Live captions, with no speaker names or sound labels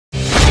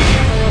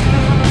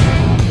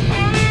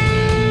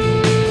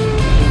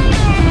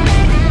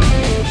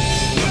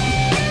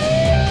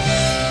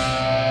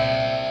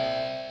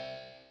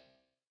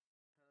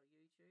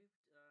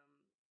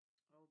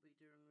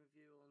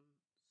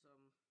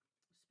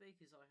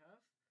speakers I have.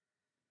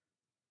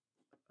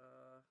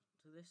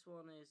 So this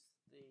one is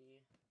the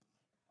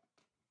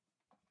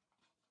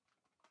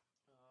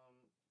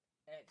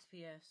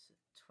XPS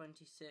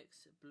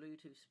 26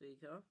 Bluetooth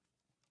speaker,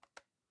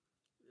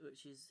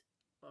 which is,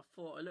 I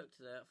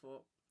looked at it, I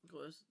thought,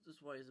 God,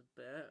 this weighs a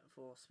bit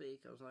for a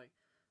speaker. I was like,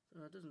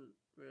 oh, it doesn't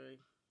really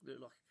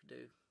look like it could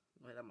do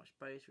like that much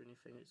bass or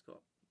anything. It's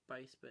got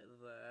bass bit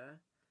there,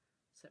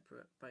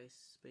 separate bass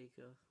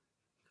speaker,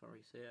 can't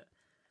really see it.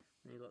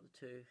 And you've got the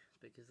two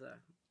speakers there.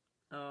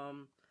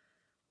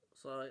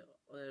 So I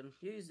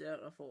used it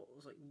and I thought, I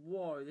was like,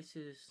 whoa, this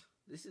is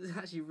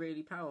actually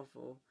really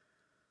powerful.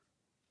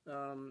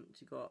 So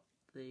you got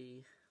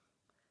the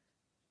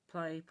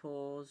play,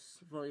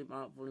 pause, volume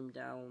up, volume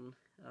down,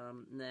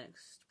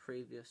 next,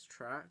 previous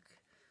track,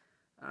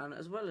 and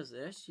as well as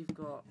this, you've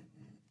got,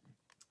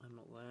 I'm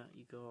not there,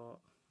 you got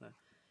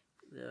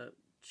the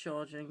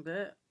charging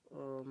bit,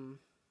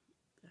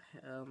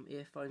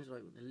 earphones,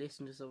 like to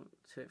listen to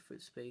it through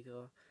the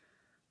speaker,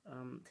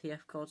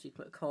 TF card, so you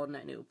can put a card in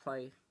it and it will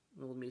play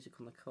all the music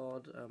on the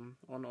card,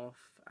 on, off,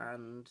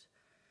 and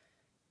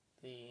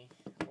the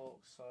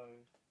also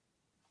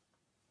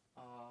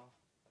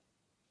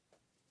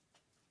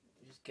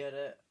you just get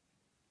it.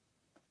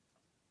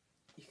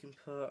 You can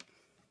put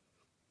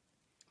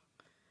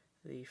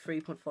the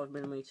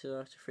 3.5mm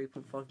to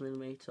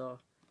 3.5mm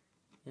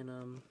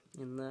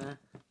in there,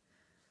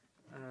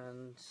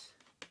 and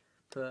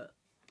put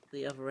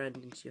the other end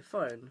into your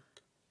phone.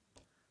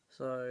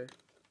 So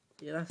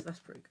yeah, that's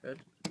pretty good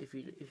if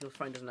your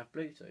phone doesn't have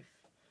Bluetooth.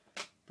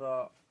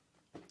 But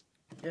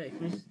yeah, you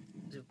can use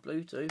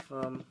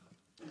Bluetooth.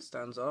 It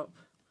stands up.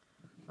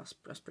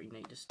 That's pretty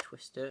neat. Just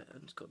twist it,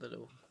 and it's got the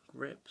little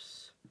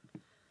grips.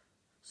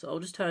 So I'll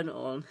just turn it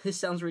on. This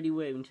sounds really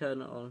weird when you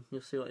turn it on.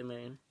 You'll see what I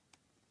mean.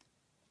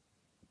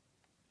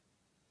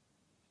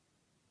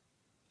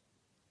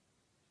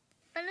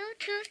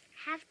 Bluetooth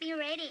has been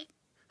ready.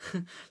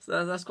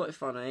 So that's quite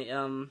funny.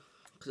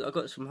 Because I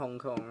got this from Hong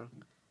Kong.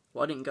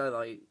 Well, I didn't go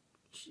there. I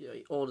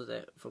ordered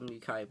it from the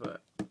UK,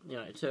 but you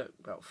know, it took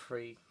about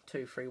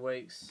 2-3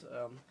 weeks.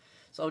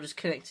 So I'll just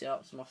connect it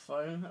up to my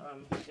phone.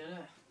 Get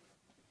it.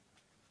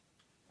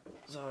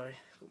 So I've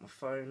got my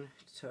phone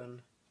to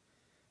turn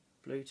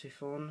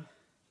Bluetooth on,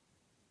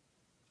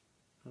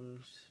 and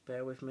just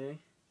bear with me.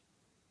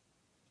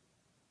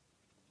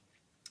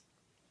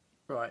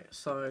 Right,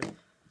 so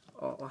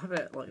I'll have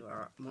it like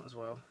that, might as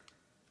well.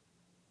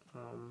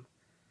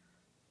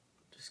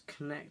 Just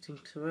connecting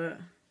to it.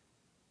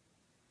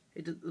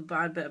 The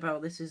bad bit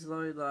about this is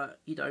though that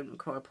you don't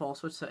require a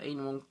password, so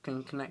anyone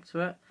can connect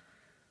to it.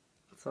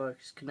 So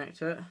just connect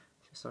to it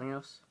to something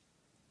else.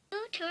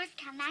 Bluetooth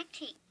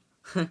connecting.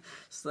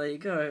 So there you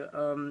go.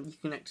 You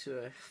connect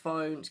to a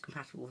phone. It's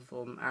compatible with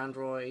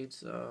Android,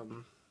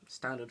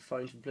 standard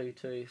phones with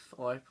Bluetooth,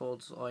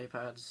 iPods,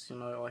 iPads, you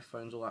know,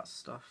 iPhones, all that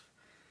stuff.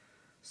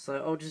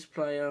 So I'll just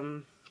play.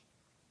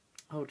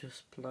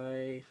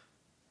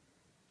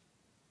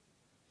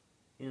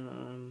 You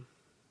know.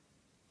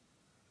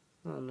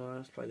 Oh no,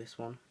 let's play this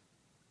one.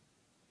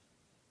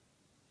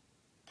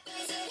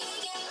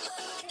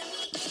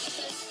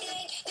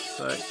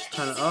 So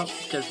turn it up.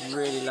 It gets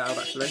really loud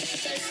actually.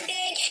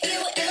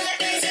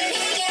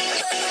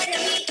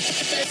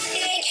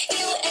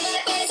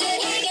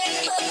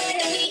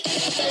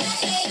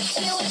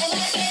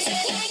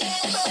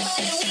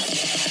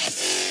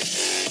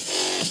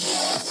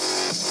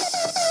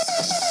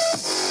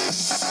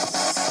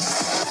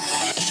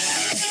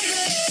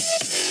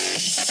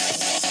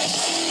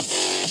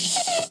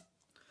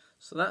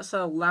 So that's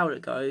how loud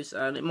it goes,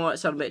 and it might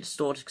sound a bit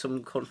distorted because I'm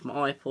recording from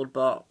my iPod,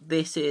 but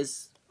this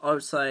is, I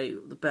would say,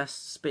 the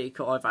best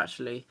speaker I've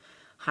actually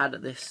had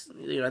at this,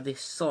 you know,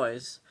 this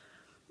size.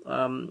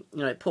 You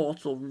know,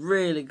 portable,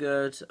 really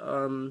good.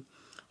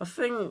 I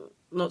think,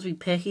 not to be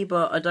picky,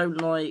 but I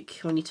don't like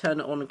when you turn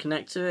it on and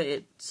connect to it,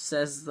 it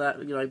says that,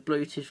 you know,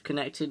 Bluetooth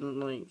connected,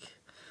 and like,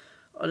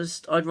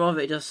 I'd rather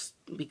it just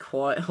be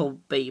quiet, or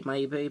beat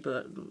maybe,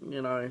 but,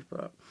 you know,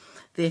 but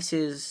this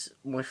is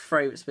my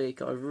favourite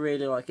speaker. I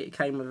really like it. It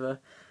came with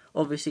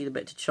obviously the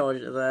bit to charge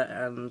it there,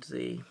 and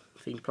the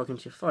thing to plug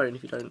into your phone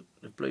if you don't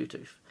have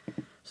Bluetooth.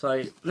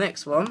 So,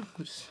 next one,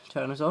 I'll just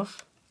turn this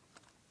off.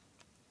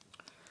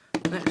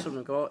 Next one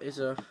we've got is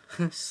a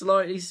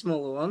slightly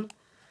smaller one,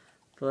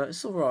 but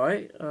it's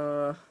alright.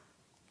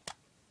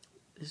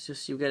 It's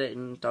just, you'll get it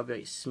in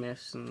WH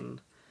Smith's,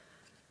 and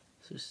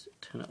so just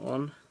turn it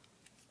on.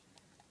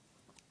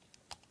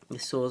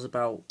 This saw's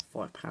about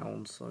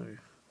 £5, so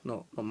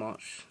not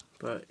much,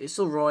 but it's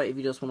alright if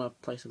you just want to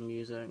play some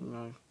music, you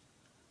know.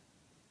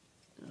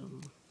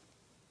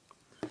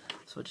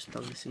 So I just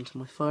plug this into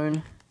my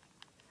phone.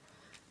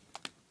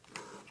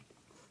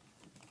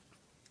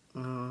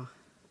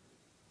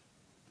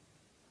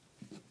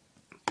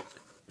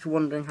 If you're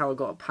wondering how I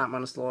got a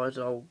Pac-Man slide,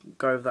 I'll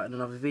go over that in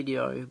another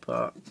video,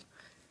 but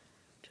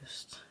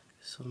just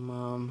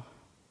some,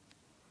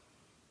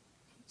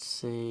 let's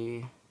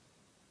see.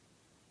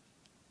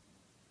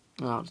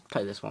 I'll just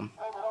play this one.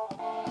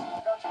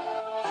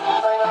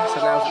 So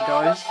now as it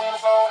goes.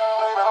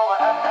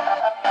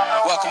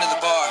 Welcome to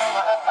the bar.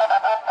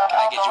 Can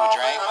I get you a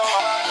drink?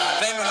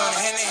 Blame it on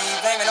the Henny,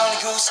 blame it on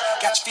the goose.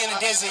 Got you feeling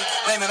dizzy.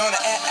 Blame it on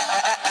the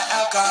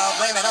alcohol.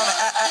 Blame it on the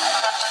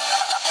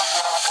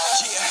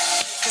yeah,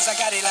 cause I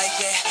got it like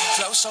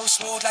that. Flow so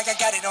smooth like I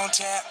got it on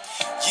tap.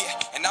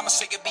 Yeah, and I'ma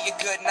say it be a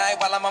good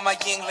night while I'm on my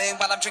Yingling,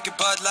 while I'm drinking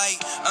Bud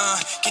Light.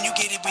 Can you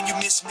get it when you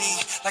miss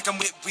me? Like I'm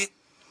with.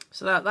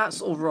 So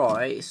that's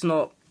alright. It's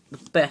not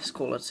the best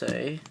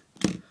quality,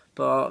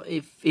 but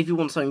if you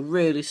want something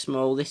really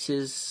small, this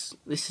is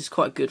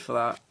quite good for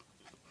that.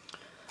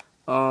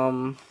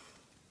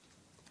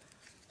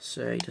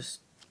 So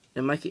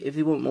you make it. If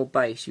you want more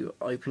bass, you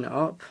open it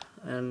up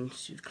and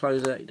you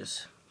close it. You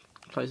just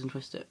close and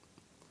twist it.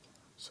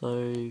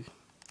 So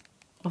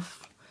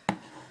off.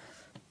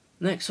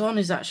 Next one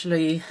is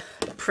actually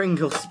a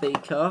Pringle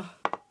speaker.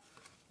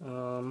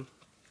 I'll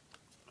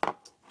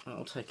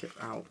take it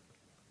out.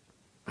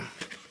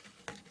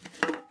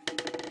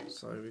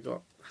 So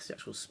that's the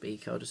actual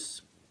speaker.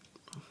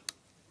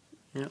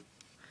 Yep.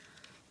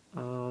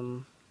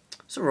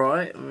 It's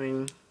alright. I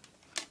mean,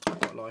 I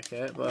quite like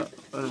it, but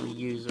I don't really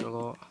use it a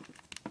lot.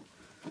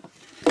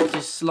 It's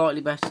just slightly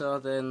better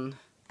than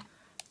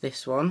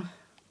this one.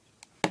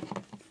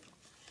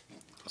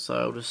 So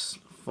I'll just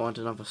find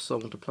another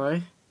song to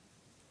play.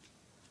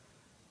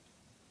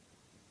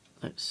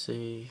 Let's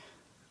see.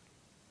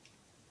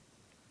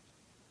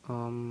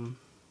 So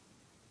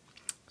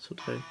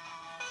do.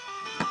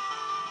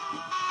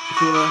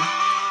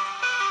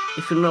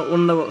 If you want to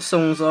know what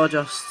songs are,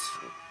 just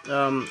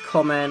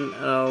comment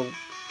and I'll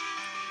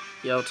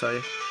tell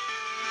you.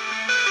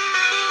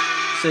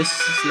 So this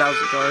is loud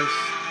as it goes.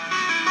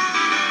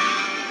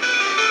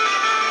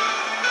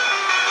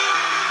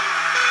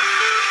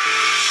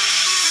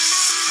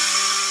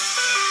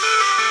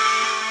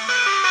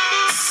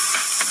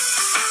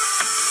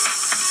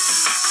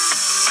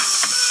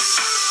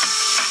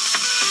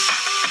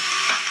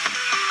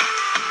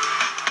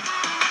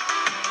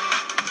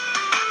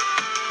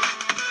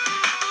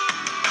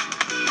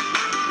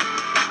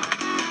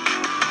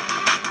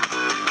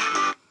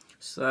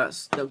 So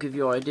that'll give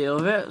you an idea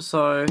of it.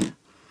 So I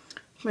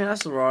mean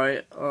that's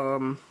alright.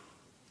 Don't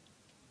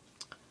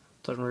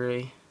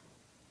really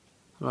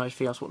know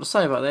anything else what to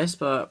say about this,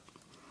 but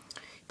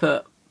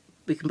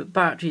we can put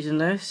batteries in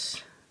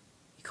this.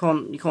 You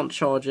can't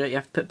charge it. You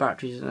have to put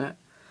batteries in it.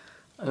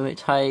 It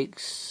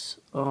takes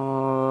 3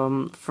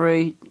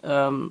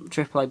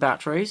 AAA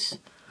batteries.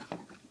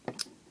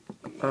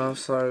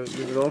 So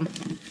leave it on.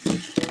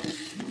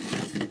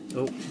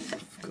 Oh,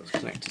 forgot to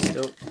connect it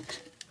still.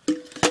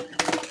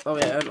 Oh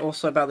yeah, and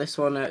also about this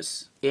one,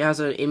 it has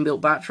an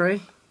inbuilt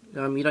battery.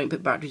 You don't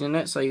put batteries in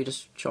it, so you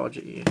just charge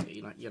it.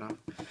 You know.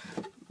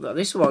 But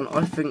this one,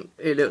 I think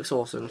it looks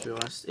awesome. To be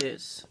honest,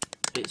 it's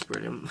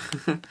brilliant.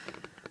 No,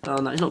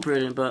 it's not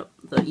brilliant, but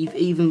you've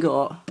even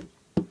got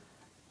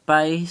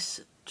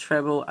bass,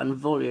 treble, and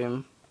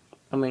volume.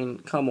 I mean,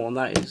 come on,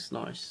 that is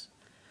nice.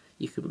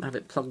 You can have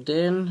it plugged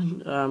in,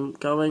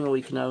 going, or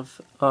you can have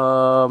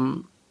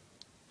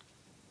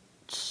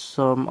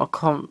some.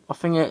 I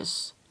think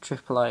it's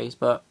AAA's,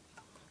 but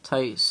it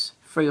takes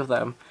 3 of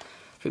them,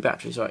 3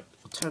 batteries. Right,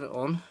 I'll turn it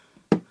on.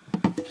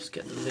 Just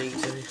get the lead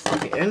to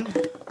plug it in.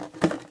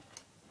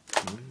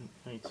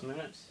 8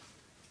 minutes.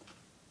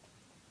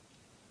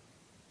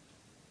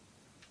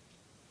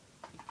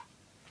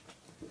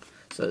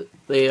 So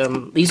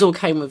these all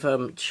came with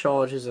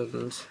chargers and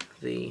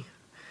the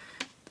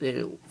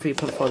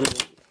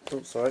 3.5.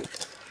 Oh, sorry,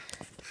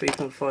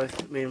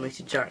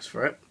 3.5mm jacks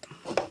for it.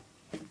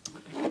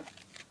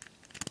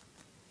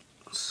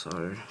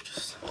 So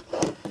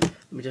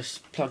let me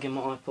just plug in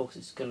my iPod because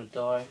it's gonna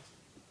die.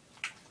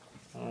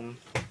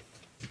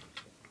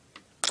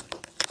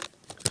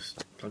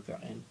 Just plug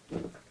that in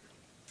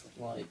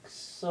like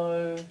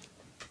so.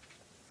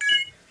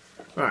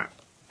 Right,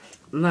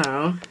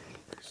 now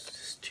let's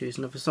just choose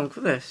another song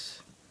for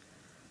this.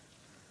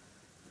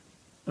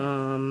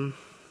 Let's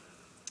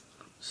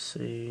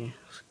see,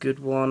 it's a good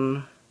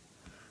one.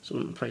 So I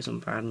don't play some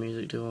bad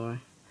music, do I?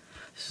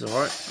 This is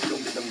alright.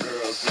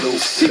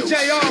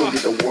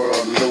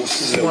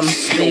 One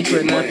speaker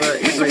in there, but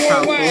it's very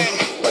powerful.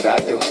 But I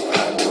do. You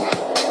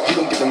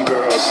don't get them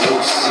girls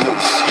loose. You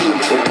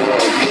don't get the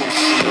world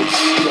loose.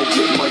 You don't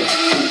get money.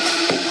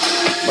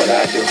 But I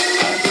do.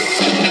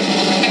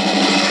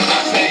 I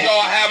say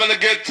y'all having a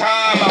good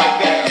time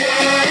out there.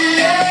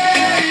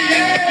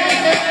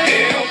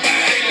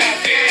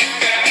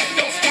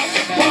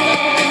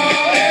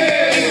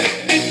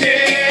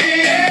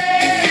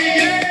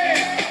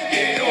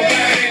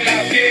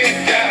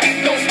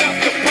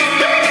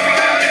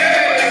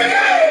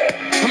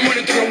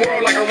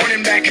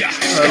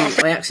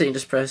 I accidentally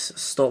just pressed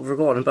stop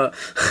recording, but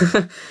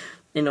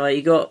anyway,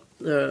 you got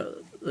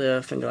the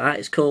thing like that.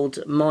 It's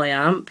called My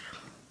Amp.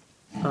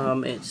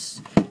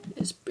 It's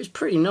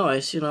pretty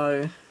nice, you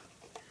know.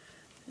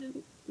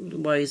 It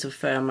weighs a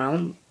fair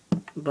amount,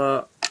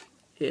 but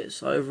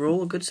it's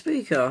overall a good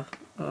speaker.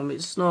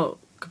 It's not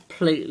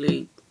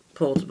completely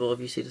portable if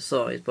you see the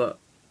size, but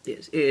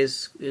it's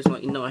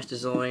like a nice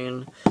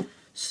design,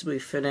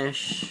 smooth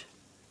finish.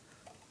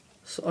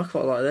 So I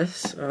quite like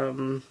this.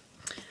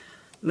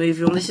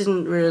 Moving on, this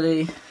isn't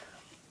really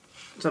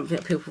something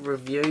that people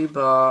review,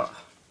 but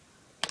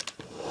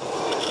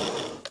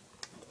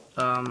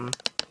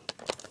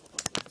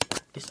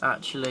it's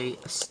actually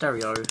a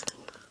stereo.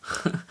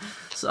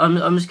 So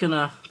I'm just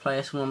gonna play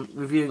this one,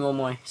 reviewing all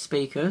my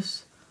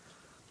speakers.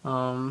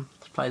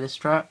 Let's play this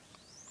track.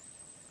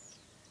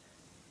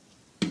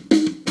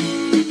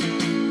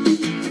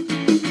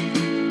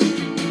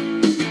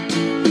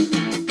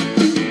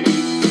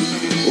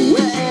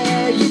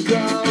 Where you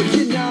go,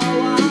 you know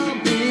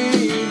I'll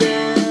be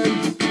there.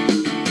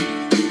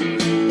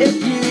 If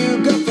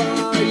you go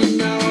far, you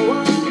know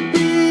I'll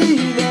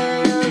be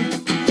there.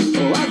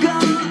 Oh, I'll go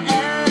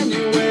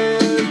anywhere.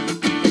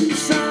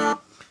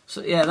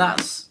 So yeah,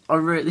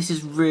 this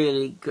is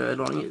really good.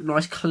 Like,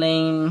 nice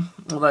clean,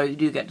 although you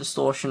do get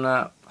distortion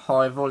at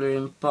high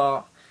volume.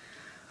 But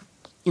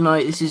you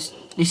know, this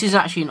is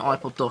actually an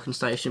iPod docking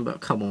station. But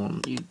come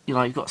on, you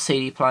know, you've got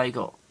CD player, you've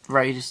got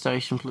radio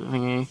station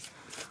flipping you.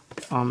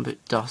 A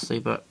bit dusty,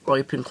 but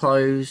open,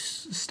 close,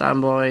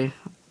 standby,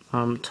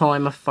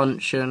 timer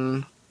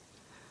function,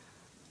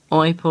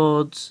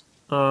 iPods,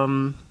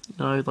 you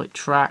know, like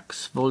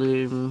tracks,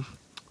 volume,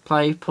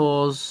 play,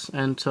 pause,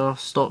 enter,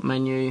 stop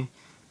menu,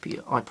 put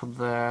your iPod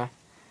there.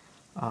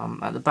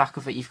 At the back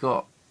of it you've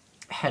got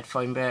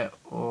headphone bit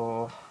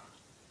or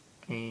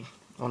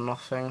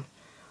nothing.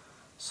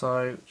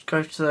 So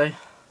go to the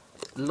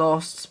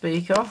last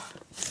speaker.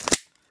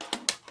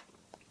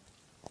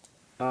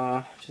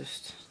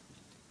 Just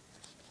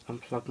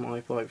unplug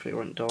my iPod, hopefully it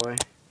won't die.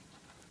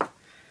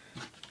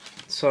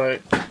 So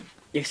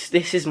yes,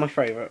 this is my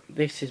favourite.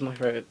 This is my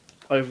favourite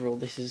overall.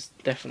 This is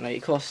definitely,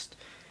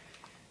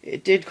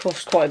 it did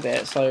cost quite a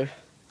bit, so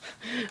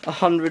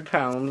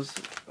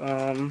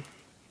 £100.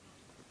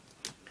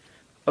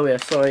 Oh yeah,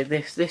 sorry,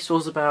 this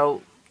was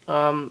about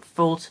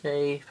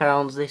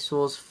 £40, this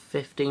was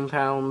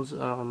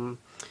 £15,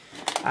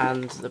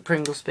 and the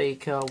Pringle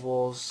speaker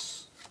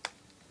was,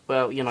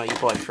 well, you know, you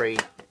buy 3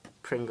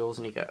 Pringles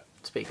and you get a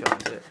speaker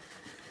with it.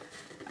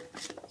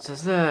 It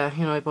says there,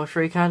 you know, buy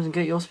 3 cans and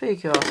get your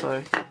speaker.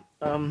 So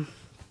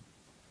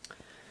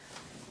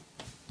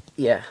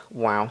yeah,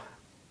 wow.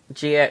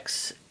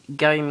 GX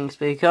gaming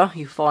speaker.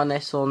 You find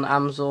this on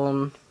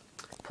Amazon,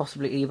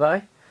 possibly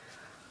eBay.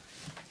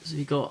 So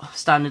you've got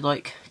standard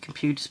like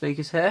computer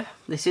speakers here.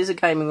 This is a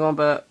gaming one,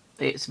 but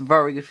it's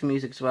very good for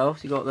music as well.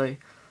 So you've got the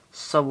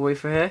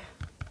subwoofer here.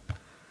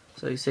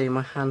 So you see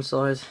my hand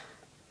size.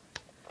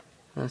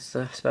 That's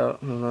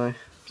about, I don't know,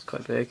 it's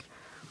quite big.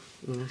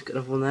 Let's get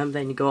another one there.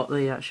 Then you got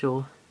the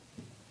actual,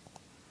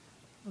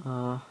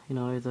 you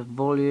know, the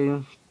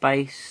volume,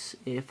 bass,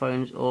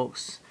 earphones,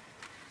 aux.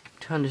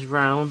 Turn this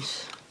round.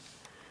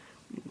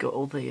 Got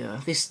all the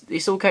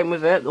this all came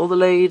with it. All the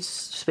leads,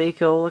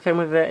 speaker, all came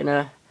with it in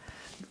a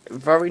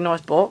very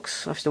nice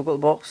box. I've still got the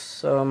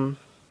box, but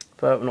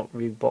we're not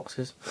reviewing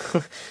boxes.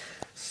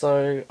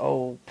 So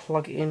I'll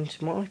plug it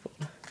into my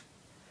iPod.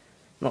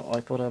 Not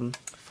iPod,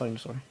 phone.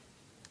 Sorry.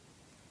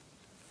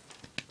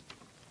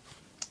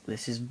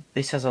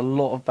 This has a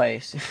lot of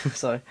bass,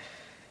 so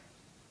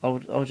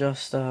I'll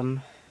just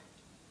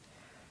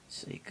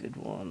see, good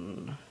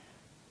one.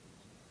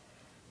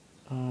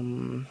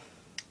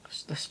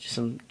 That's just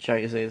some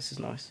Jay-Z. This is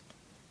nice.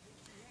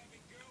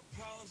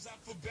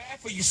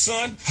 For you,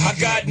 son, I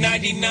got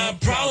 99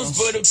 problems,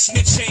 but a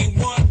snitch ain't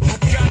one. I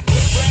got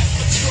the rap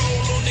patrol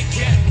on the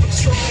cat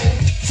patrol.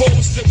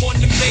 Foes that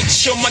want to make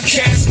sure my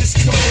cast is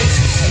closed.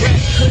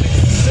 Rap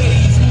critics say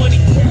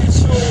money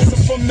cash holes.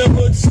 I'm from the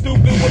hood,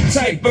 stupid. What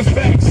type of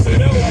facts are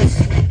those?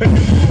 And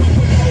you grew up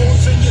with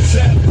holes in your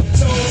tap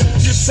toes.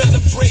 Just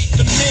celebrate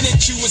the minute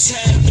you was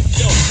having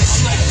dope.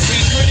 I'm like free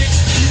critics.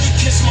 You can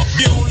kiss my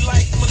view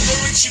like my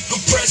lyrics. You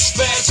can press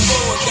fast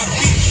forward. Got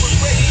beef with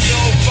radio.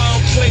 If I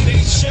don't play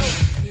they show.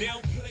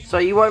 So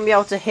you won't be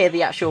able to hear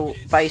the actual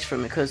bass from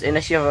it, because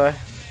unless you have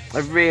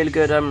a really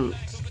good you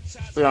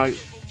know,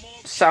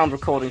 sound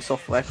recording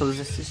software, because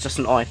it's just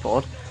an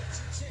iPod.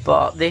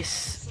 But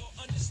this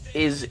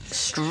is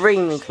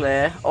extremely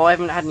clear. I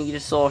haven't had any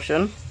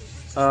distortion.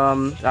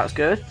 That's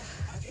good.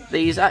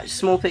 These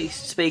small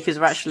speakers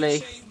are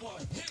actually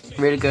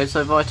really good. So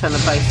if I turn the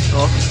bass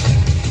off,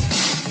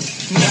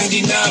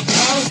 99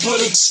 pounds, but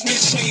a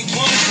snitch ain't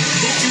one.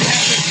 If you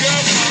have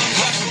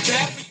a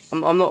girl,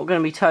 I'm not going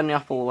to be turning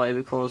up all the way,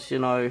 because, you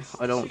know,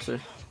 I don't want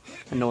to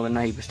annoy the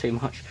neighbours too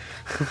much.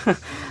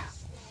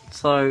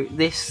 So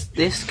this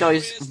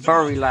goes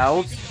very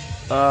loud.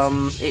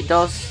 It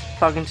does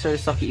plug into a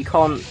socket. You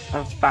can't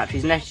have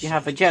batteries unless you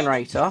have a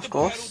generator, of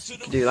course. You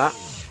can do that.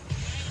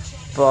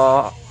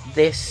 But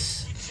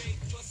this,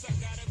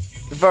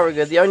 very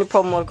good. The only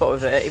problem I've got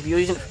with it, if you're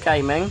using it for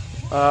gaming,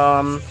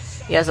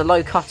 it has a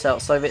low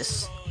cutout, so if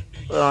it's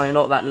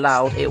not that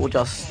loud, it will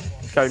just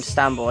go into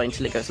standby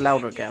until it goes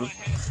louder again.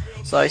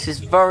 So this is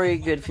very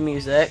good for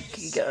music.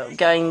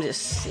 Games,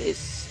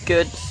 it's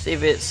good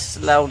if it's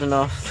loud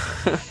enough.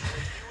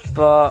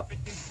 But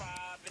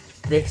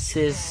this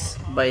is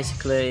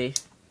basically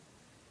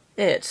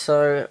it.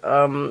 So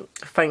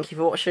thank you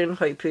for watching.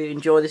 Hope you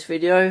enjoy this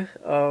video.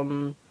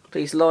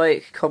 please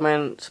like,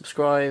 comment,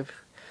 subscribe,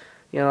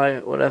 you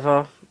know,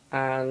 whatever,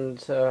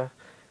 and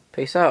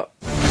peace out.